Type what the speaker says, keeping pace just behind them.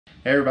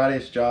Hey everybody,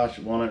 it's Josh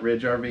at Walnut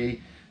Ridge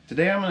RV.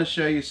 Today I'm going to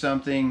show you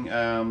something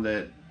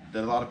that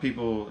a lot of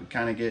people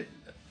kind of get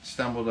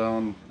stumbled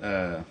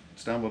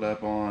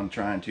up on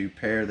trying to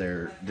pair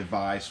their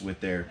device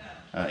with their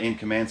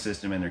InCommand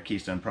system and their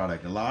Keystone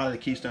product. A lot of the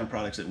Keystone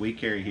products that we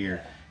carry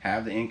here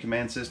have the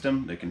InCommand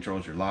system that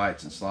controls your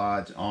lights and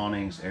slides,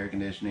 awnings, air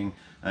conditioning,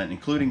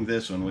 including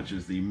this one, which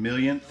is the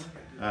millionth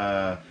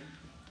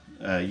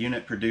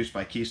unit produced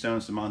by Keystone.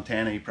 It's the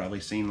Montana. You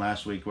probably seen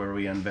last week where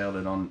we unveiled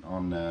it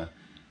on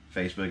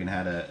Facebook and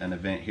had an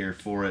event here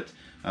for it.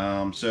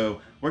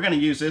 So we're going to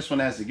use this one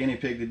as the guinea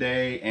pig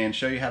today and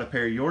show you how to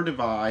pair your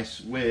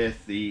device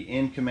with the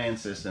InCommand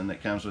system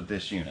that comes with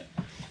this unit.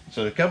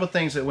 So a couple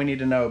things that we need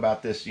to know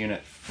about this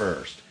unit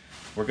first.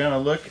 We're going to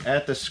look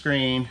at the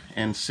screen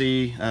and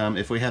see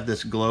if we have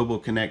this global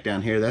connect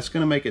down here. That's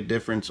going to make a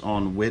difference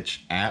on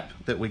which app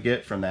that we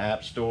get from the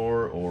App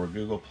Store or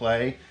Google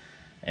Play.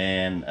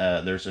 And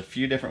there's a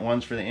few different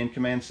ones for the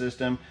InCommand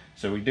system,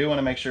 so we do want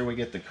to make sure we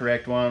get the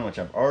correct one, which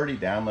I've already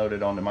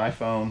downloaded onto my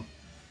phone.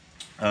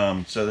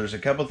 So there's a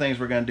couple things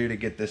we're going to do to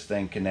get this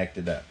thing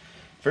connected up.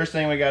 First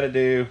thing we got to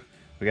do,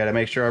 we got to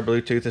make sure our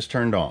Bluetooth is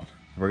turned on.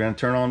 We're going to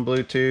turn on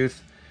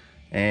Bluetooth,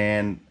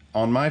 and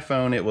on my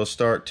phone it will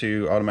start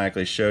to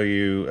automatically show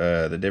you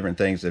the different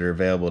things that are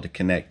available to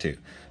connect to.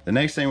 The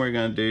next thing we're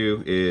going to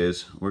do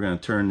is we're going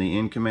to turn the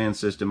InCommand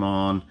system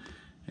on,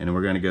 and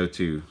we're going to go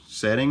to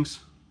Settings.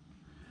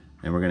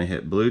 And we're going to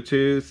hit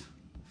Bluetooth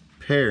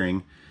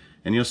pairing,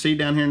 and you'll see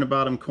down here in the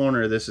bottom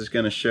corner this is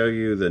going to show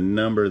you the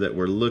number that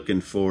we're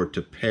looking for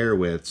to pair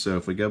with. So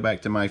if we go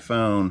back to my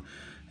phone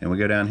and we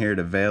go down here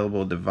to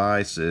available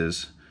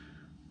devices,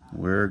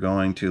 we're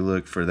going to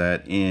look for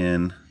that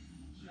in,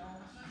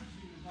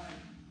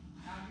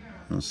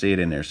 we'll see it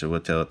in there, so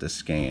we'll tell it to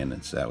scan.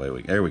 It's that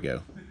way. There we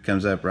go, it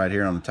comes up right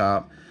here on the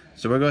top.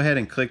 So we'll go ahead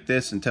and click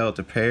this and tell it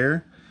to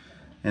pair.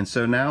 And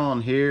so now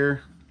on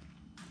here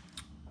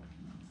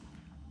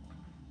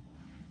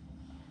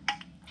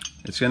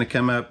it's going to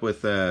come up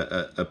with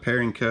a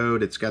pairing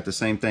code. It's got the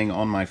same thing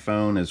on my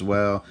phone as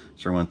well.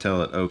 So I'm going to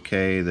tell it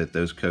okay, that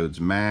those codes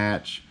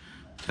match.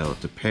 Tell it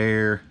to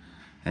pair.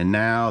 And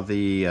now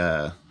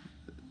the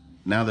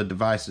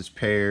device is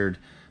paired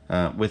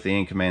with the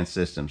InCommand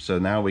system. So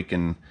now we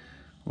can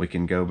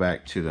go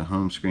back to the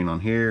home screen on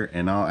here,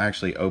 and I'll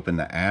actually open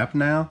the app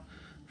now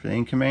for the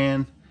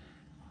InCommand.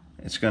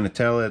 It's going to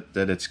tell it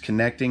that it's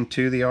connecting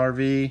to the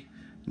RV.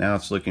 Now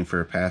it's looking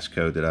for a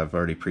passcode that I've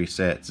already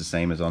preset. It's the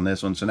same as on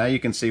this one. So now you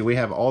can see we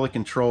have all the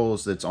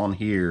controls that's on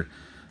here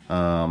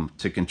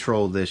to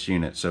control this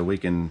unit. So we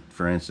can,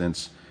 for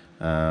instance,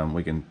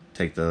 we can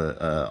take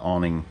the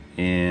awning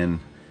in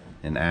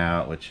and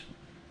out, which,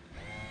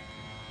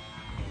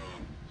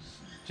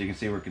 so you can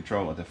see we're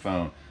controlling with the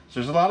phone. So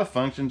there's a lot of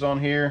functions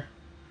on here.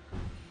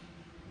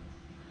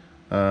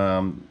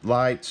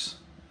 Lights,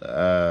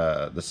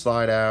 the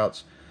slide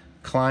outs,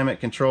 climate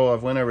control.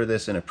 I've went over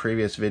this in a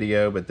previous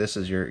video, but this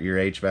is your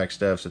HVAC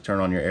stuff, so turn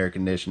on your air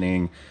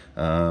conditioning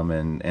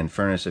and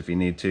furnace if you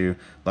need to.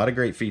 A lot of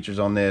great features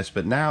on this,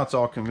 but now it's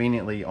all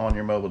conveniently on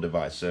your mobile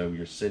device. So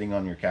you're sitting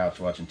on your couch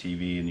watching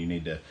TV and you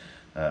need to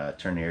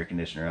turn the air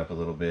conditioner up a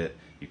little bit,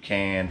 you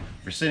can.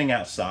 If you're sitting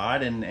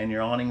outside and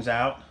your awning's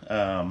out,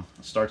 it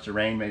starts to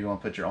rain, maybe you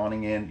want to put your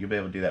awning in, you'll be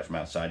able to do that from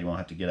outside. You won't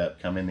have to get up,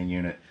 come in the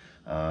unit,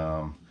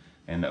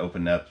 and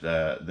open up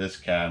this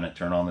cabinet,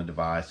 turn on the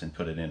device, and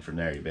put it in from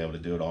there. You'll be able to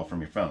do it all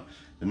from your phone.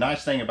 The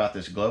nice thing about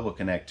this Global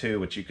Connect too,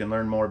 which you can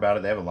learn more about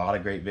it, they have a lot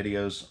of great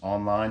videos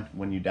online.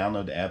 When you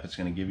download the app, it's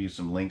going to give you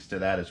some links to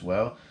that as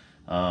well.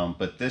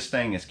 But this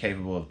thing is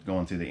capable of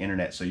going through the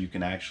internet, so you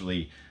can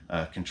actually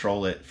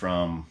control it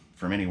from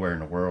anywhere in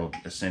the world,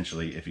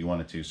 essentially, if you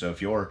wanted to. So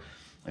if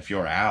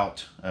you're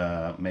out,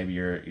 maybe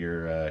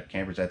your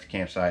camper's at the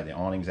campsite, the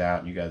awning's out,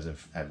 and you guys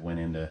have went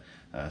into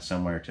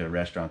somewhere to a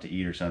restaurant to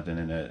eat or something,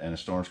 and a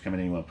storm's coming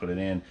in, you want to put it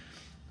in,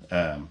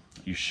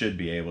 you should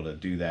be able to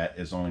do that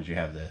as long as you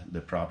have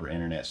the proper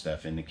internet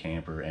stuff in the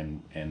camper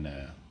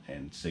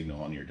and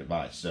signal on your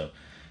device. So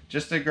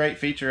just a great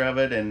feature of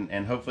it,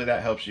 and hopefully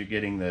that helps you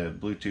getting the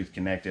Bluetooth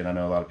connected. I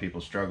know a lot of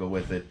people struggle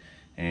with it,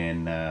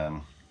 and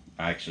I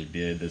actually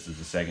did. This is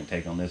the second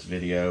take on this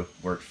video.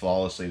 Worked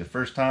flawlessly the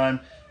first time,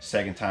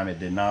 second time it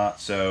did not.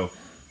 So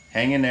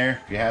hang in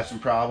there. If you have some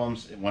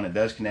problems, when it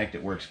does connect,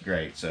 it works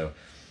great. So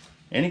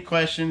any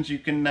questions, you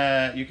can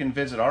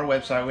visit our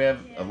website. We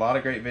have a lot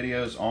of great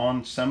videos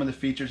on some of the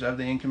features of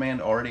the InCommand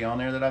already on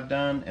there that I've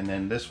done, and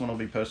then this one will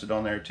be posted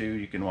on there too.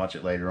 You can watch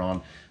it later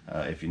on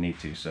if you need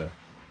to. So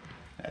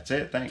that's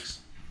it. Thanks.